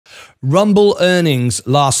Rumble earnings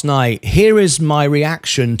last night. Here is my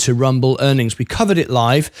reaction to Rumble earnings. We covered it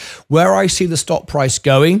live, where I see the stock price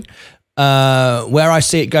going, where I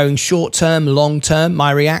see it going short term, long term, my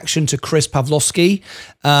reaction to Chris Pavlovski,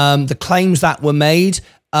 the claims that were made.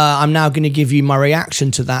 I'm now going to give you my reaction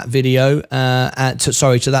to that video, to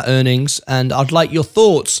that earnings, and I'd like your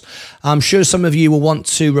thoughts. I'm sure some of you will want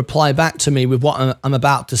to reply back to me with what I'm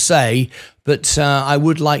about to say, but I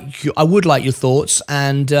would like your thoughts,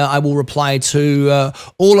 and I will reply to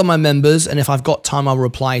all of my members, and if I've got time, I'll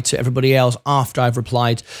reply to everybody else after I've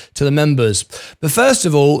replied to the members. But first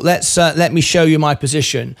of all, let me show you my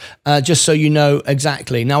position, just so you know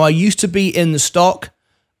exactly. Now, I used to be in the stock.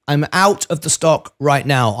 I'm out of the stock right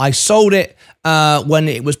now. I sold it when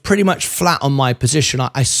it was pretty much flat on my position.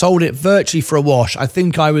 I sold it virtually for a wash. I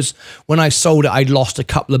think when I sold it, I'd lost a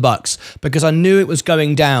couple of bucks because I knew it was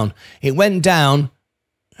going down. It went down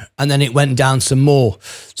and then it went down some more.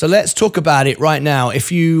 So let's talk about it right now.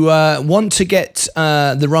 If you want to get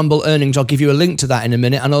the Rumble earnings, I'll give you a link to that in a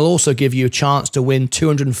minute, and I'll also give you a chance to win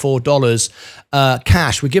 $204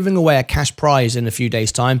 cash. We're giving away a cash prize in a few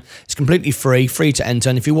days' time. It's completely free to enter,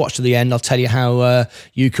 and if you watch to the end, I'll tell you how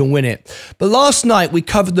you can win it. But last night, we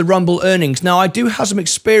covered the Rumble earnings. Now, I do have some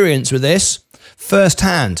experience with this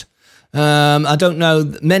firsthand. I don't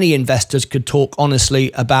know many investors could talk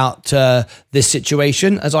honestly about this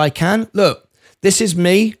situation as I can. Look, this is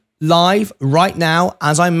me live right now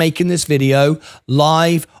as I'm making this video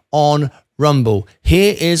live on Rumble.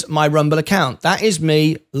 Here is my Rumble account. That is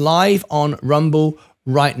me live on Rumble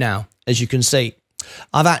right now, as you can see.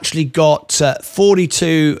 I've actually got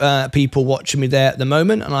 42 people watching me there at the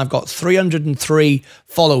moment, and I've got 303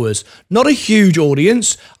 followers. Not a huge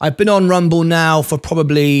audience. I've been on Rumble now for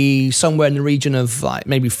probably somewhere in the region of like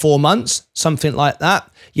maybe 4 months, something like that.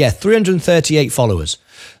 Yeah, 338 followers.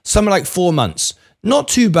 Something like 4 months. Not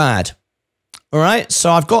too bad. All right,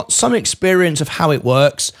 so I've got some experience of how it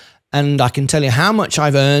works, and I can tell you how much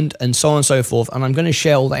I've earned and so on and so forth, and I'm going to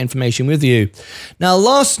share all that information with you. Now,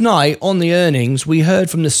 last night on the earnings, we heard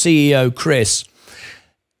from the CEO, Chris.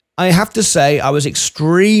 I have to say I was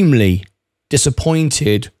extremely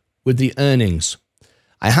disappointed with the earnings.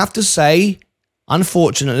 I have to say,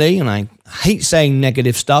 unfortunately, and I hate saying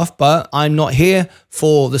negative stuff, but I'm not here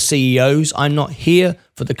for the CEOs. I'm not here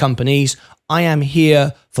for the companies. I am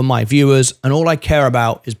here for my viewers, and all I care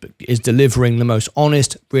about is delivering the most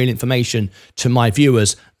honest, real information to my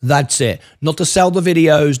viewers. That's it. Not to sell the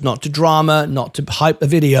videos, not to drama, not to hype the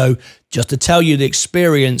video, just to tell you the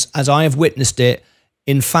experience as I have witnessed it,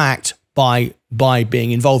 in fact, by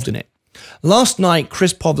being involved in it. Last night,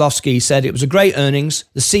 Chris Pavlovski said it was a great earnings.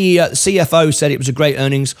 The CFO said it was a great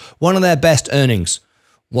earnings, one of their best earnings.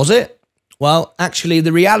 Was it? Well, actually,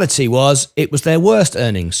 the reality was it was their worst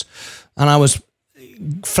earnings. And I was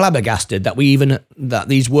flabbergasted that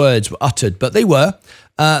these words were uttered, but they were.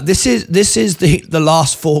 This is the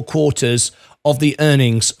last 4 quarters of the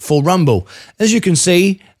earnings for Rumble. As you can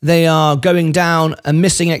see, they are going down and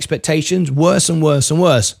missing expectations, worse and worse and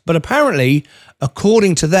worse. But apparently,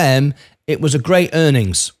 according to them, it was a great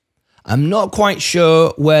earnings. I'm not quite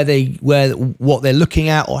sure what they're looking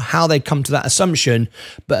at or how they come to that assumption,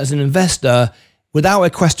 but as an investor, without a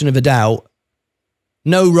question of a doubt,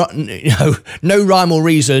 no rhyme or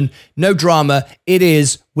reason, no drama. It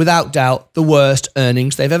is, without doubt, the worst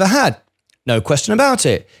earnings they've ever had. No question about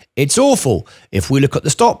it. It's awful. If we look at the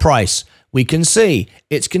stock price, we can see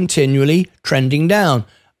it's continually trending down.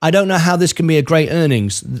 I don't know how this can be a great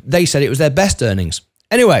earnings. They said it was their best earnings.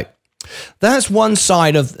 Anyway, that's one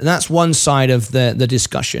side of the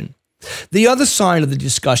discussion. The other side of the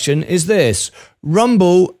discussion is this.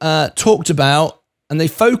 Rumble talked about, and they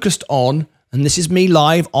focused on, and this is me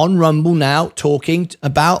live on Rumble now talking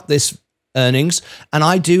about this earnings, and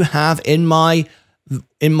I do have in my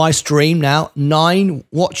stream now 9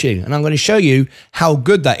 watching, and I'm going to show you how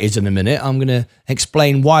good that is in a minute. I'm going to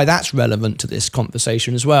explain why that's relevant to this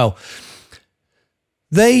conversation as well.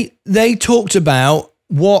 They talked about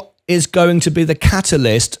what is going to be the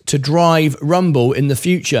catalyst to drive Rumble in the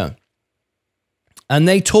future, and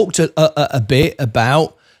they talked a bit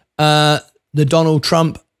about the Donald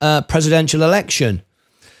Trump presidential election.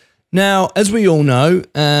 Now, as we all know,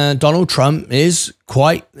 Donald Trump is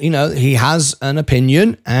quite, he has an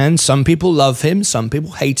opinion, and some people love him, some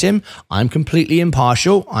people hate him. I'm completely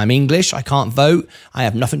impartial. I'm English. I can't vote. I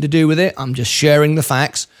have nothing to do with it. I'm just sharing the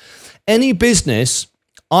facts. Any business,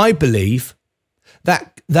 I believe,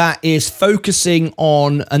 that is focusing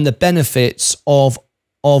on and the benefits of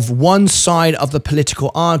one side of the political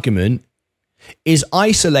argument is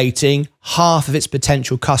isolating half of its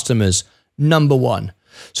potential customers, number one.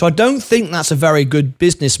 So I don't think that's a very good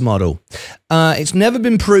business model. It's never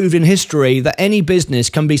been proved in history that any business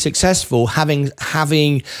can be successful having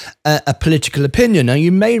a political opinion. Now,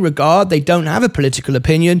 you may regard they don't have a political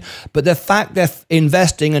opinion, but the fact they're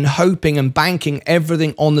investing and hoping and banking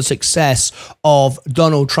everything on the success of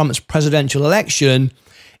Donald Trump's presidential election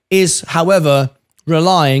is, however,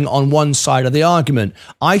 relying on one side of the argument.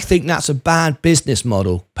 I think that's a bad business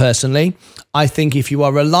model, personally. I think if you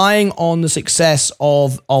are relying on the success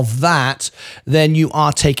of that, then you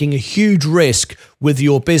are taking a huge risk with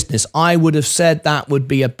your business. I would have said that would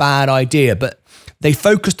be a bad idea, but they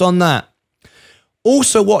focused on that.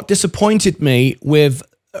 Also, what disappointed me with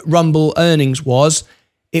Rumble earnings was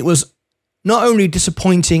it was not only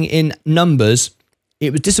disappointing in numbers,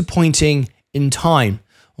 it was disappointing in time.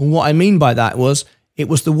 And what I mean by that was it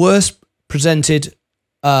was the worst presented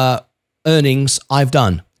earnings I've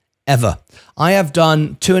done ever. I have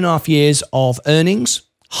done 2.5 years of earnings,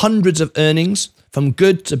 hundreds of earnings, from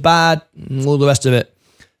good to bad, and all the rest of it.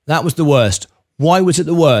 That was the worst. Why was it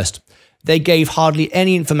the worst? They gave hardly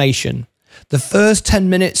any information. The first 10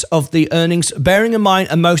 minutes of the earnings, bearing in mind,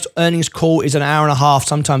 most earnings call is an hour and a half,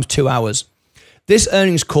 sometimes 2 hours. This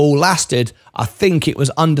earnings call lasted, I think it was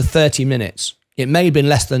under 30 minutes. It may have been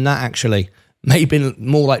less than that, actually. Maybe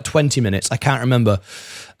more like 20 minutes. I can't remember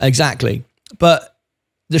exactly. But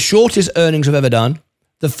the shortest earnings I've ever done,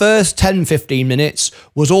 the first 10, 15 minutes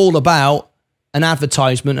was all about an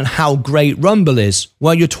advertisement and how great Rumble is.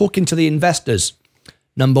 Well, you're talking to the investors,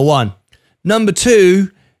 number one. Number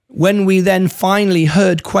two, when we then finally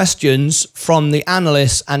heard questions from the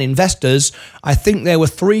analysts and investors, I think there were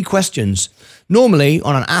 3 questions. Normally,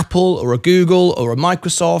 on an Apple or a Google or a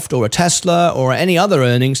Microsoft or a Tesla or any other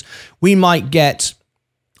earnings, we might get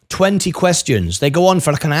 20 questions. They go on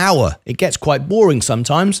for like an hour. It gets quite boring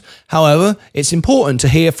sometimes. However, it's important to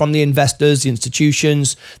hear from the investors, the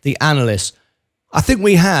institutions, the analysts. I think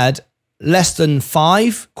we had less than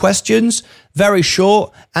 5 questions, very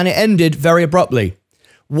short, and it ended very abruptly.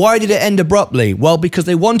 Why did it end abruptly? Well, because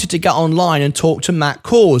they wanted to get online and talk to Matt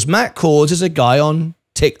Kors. Matt Kors is a guy on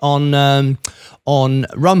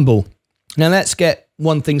Rumble. Now, let's get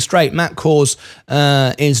one thing straight. Matt Kors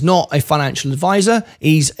is not a financial advisor.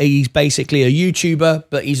 He's basically a YouTuber,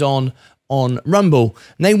 but he's on Rumble.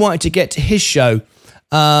 And they wanted to get to his show,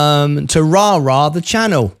 to Rah the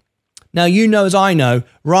channel. Now, you know as I know,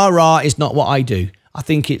 Rah is not what I do. I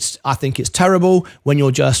think it's terrible when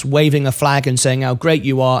you're just waving a flag and saying how great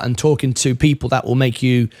you are and talking to people that will make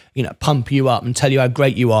you, pump you up and tell you how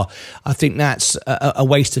great you are. I think that's a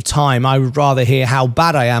waste of time. I would rather hear how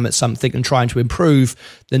bad I am at something and trying to improve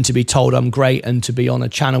than to be told I'm great and to be on a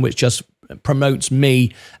channel which just promotes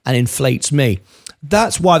me and inflates me.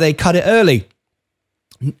 That's why they cut it early.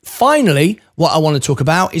 Finally, what I want to talk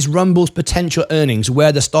about is Rumble's potential earnings,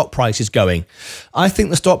 where the stock price is going. I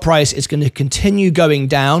think the stock price is going to continue going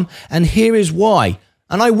down, and here is why.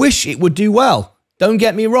 And I wish it would do well. Don't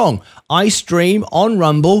get me wrong. I stream on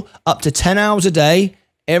Rumble up to 10 hours a day,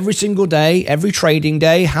 every single day, every trading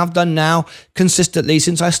day, have done now consistently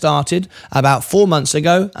since I started about 4 months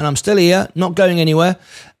ago, and I'm still here, not going anywhere.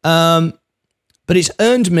 But it's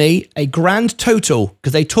earned me a grand total,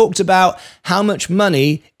 because they talked about how much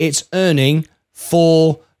money it's earning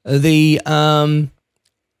for the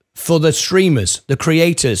streamers, the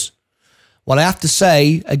creators. Well, I have to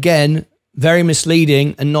say, again, very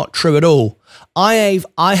misleading and not true at all. I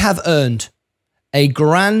have earned a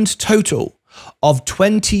grand total of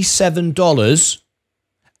 $27,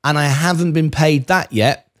 and I haven't been paid that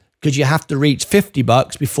yet, because you have to reach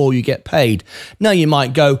 $50 before you get paid. Now, you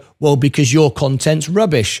might go, well, because your content's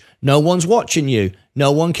rubbish. No one's watching you.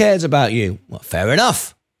 No one cares about you. Well, fair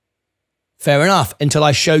enough. Fair enough, until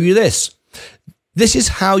I show you this. This is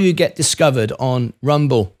how you get discovered on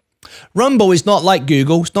Rumble. Rumble is not like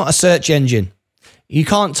Google. It's not a search engine. You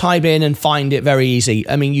can't type in and find it very easy.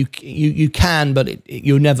 I mean, you can, but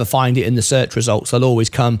you'll never find it in the search results. They'll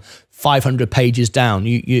always come 500 pages down.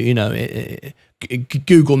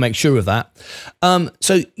 Google makes sure of that.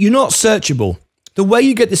 So you're not searchable. The way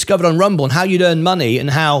you get discovered on Rumble and how you'd earn money and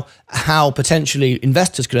how potentially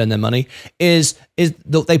investors could earn their money is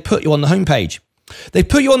that they put you on the homepage. They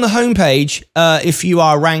put you on the homepage if you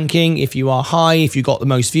are ranking, if you are high, if you got the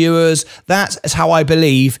most viewers. That's how I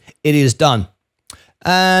believe it is done.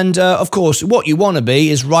 And of course, what you want to be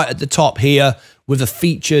is right at the top here with a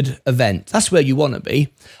featured event. That's where you want to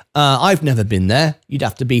be. I've never been there. You'd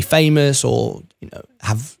have to be famous or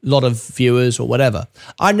have a lot of viewers or whatever.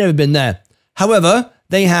 I've never been there. However,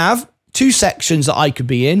 they have 2 sections that I could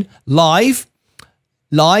be in: live,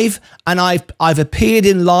 live, and I've appeared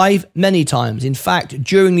in live many times. In fact,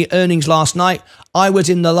 during the earnings last night, I was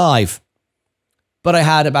in the live, but I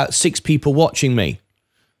had about 6 people watching me.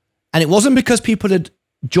 And it wasn't because people had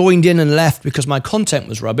joined in and left because my content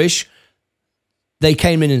was rubbish. They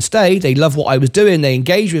came in and stayed. They loved what I was doing. They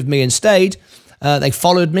engaged with me and stayed. They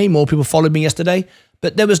followed me. More people followed me yesterday,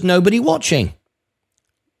 but there was nobody watching.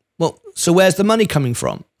 Well, so where's the money coming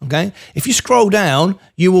from? Okay. If you scroll down,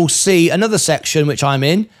 you will see another section which I'm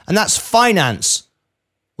in, and that's finance.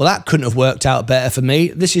 Well, that couldn't have worked out better for me.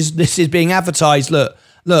 This is being advertised. Look,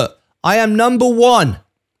 I am number one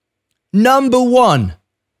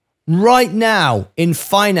right now in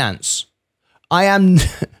finance. I am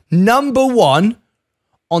number one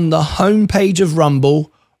on the homepage of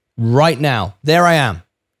Rumble right now. There I am,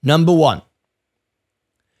 number one.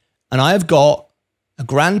 And I have got a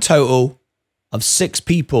grand total of 6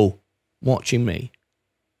 people watching me.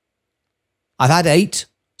 I've had 8,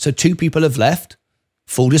 so 2 people have left.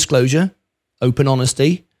 Full disclosure, open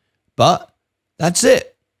honesty, but that's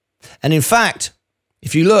it. And in fact,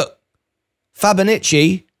 if you look,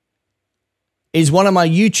 Fabinici is one of my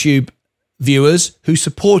YouTube viewers who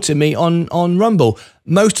supported me on Rumble.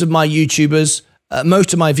 Most of my YouTubers,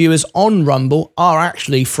 most of my viewers on Rumble are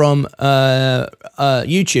actually from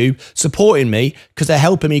YouTube supporting me because they're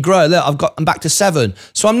helping me grow. Look, I'm back to 7.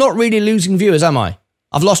 So I'm not really losing viewers, am I?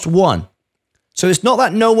 I've lost 1. So it's not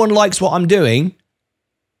that no one likes what I'm doing.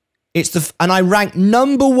 And I rank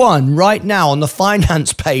number 1 right now on the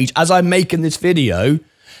finance page as I'm making this video,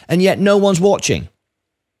 and yet no one's watching.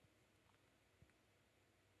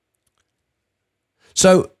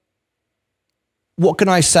 So what can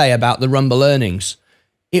I say about the Rumble earnings?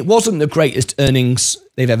 It wasn't the greatest earnings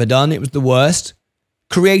they've ever done. It was the worst.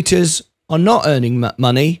 Creators are not earning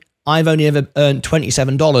money. I've only ever earned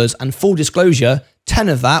 $27, and full disclosure, 10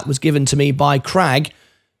 of that was given to me by Craig,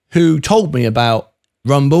 who told me about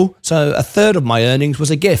Rumble. So a third of my earnings was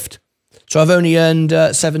a gift. So I've only earned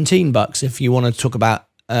 $17 if you want to talk about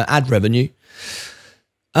ad revenue.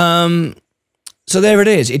 So there it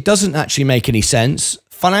is. It doesn't actually make any sense.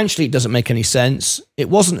 Financially, it doesn't make any sense. It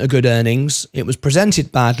wasn't a good earnings. It was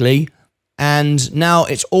presented badly. And now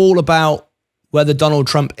it's all about whether Donald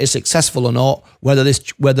Trump is successful or not,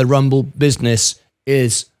 whether Rumble business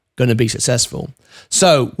is going to be successful.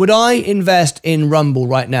 So would I invest in Rumble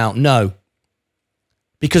right now? No.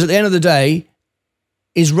 Because at the end of the day,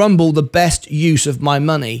 is Rumble the best use of my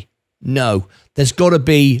money? No. There's got to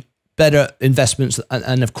be better investments,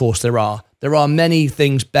 and of course there are. There are many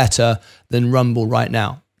things better than Rumble right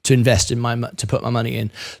now to invest in to put my money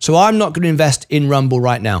in. So I'm not going to invest in Rumble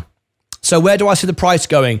right now. So where do I see the price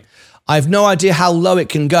going? I have no idea how low it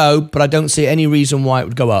can go, but I don't see any reason why it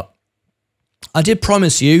would go up. I did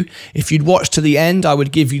promise you, if you'd watch to the end, I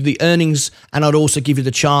would give you the earnings, and I'd also give you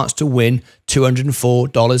the chance to win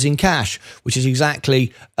 $204 in cash, which is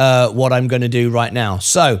exactly what I'm going to do right now.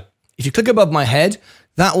 So if you click above my head,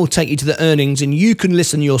 that will take you to the earnings, and you can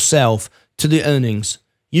listen yourself to the earnings.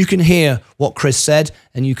 You can hear what Chris said,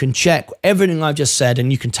 and you can check everything I've just said,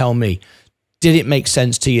 and you can tell me, did it make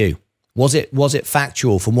sense to you? Was it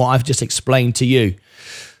factual from what I've just explained to you?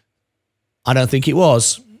 I don't think it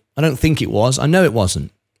was. I don't think it was. I know it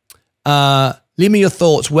wasn't. Leave me your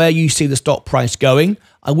thoughts where you see the stock price going.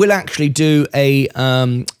 I will actually do a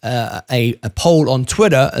poll on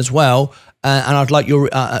Twitter as well, and I'd like your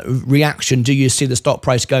reaction. Do you see the stock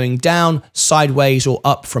price going down, sideways, or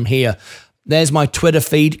up from here? There's my Twitter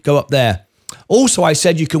feed. Go up there. Also, I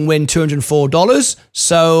said you can win $204.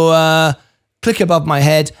 So click above my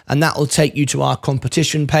head, and that will take you to our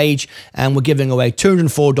competition page, and we're giving away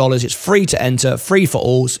 $204. It's free to enter, free for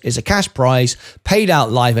all. It's a cash prize paid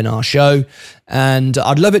out live in our show, and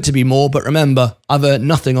I'd love it to be more, but remember, I've earned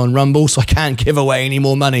nothing on Rumble, so I can't give away any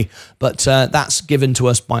more money, but that's given to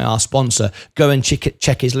us by our sponsor. Go and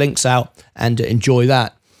check his links out and enjoy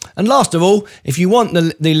that. And last of all, if you want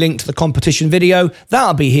the link to the competition video,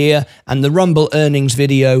 that'll be here, and the Rumble earnings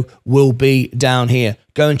video will be down here.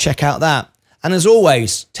 Go and check out that. And as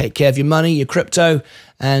always, take care of your money, your crypto,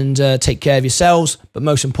 and take care of yourselves. But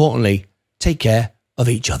most importantly, take care of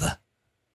each other.